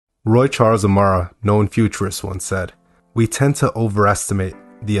Roy Charles Amara, known futurist, once said, "We tend to overestimate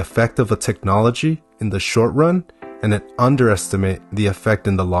the effect of a technology in the short run and then underestimate the effect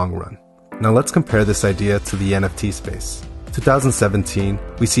in the long run." Now let's compare this idea to the NFT space. 2017,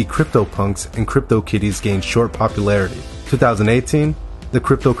 we see CryptoPunks and CryptoKitties gain short popularity. 2018, the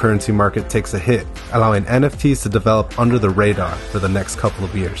cryptocurrency market takes a hit, allowing NFTs to develop under the radar for the next couple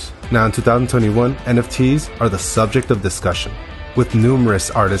of years. Now in 2021, NFTs are the subject of discussion, with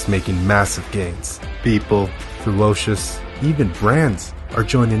numerous artists making massive gains. People, Ferocious, even brands are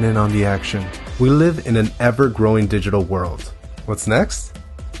joining in on the action. We live in an ever-growing digital world. What's next?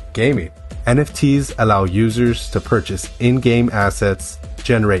 Gaming. NFTs allow users to purchase in-game assets,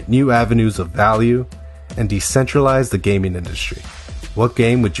 generate new avenues of value, and decentralize the gaming industry. What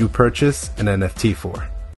game would you purchase an NFT for?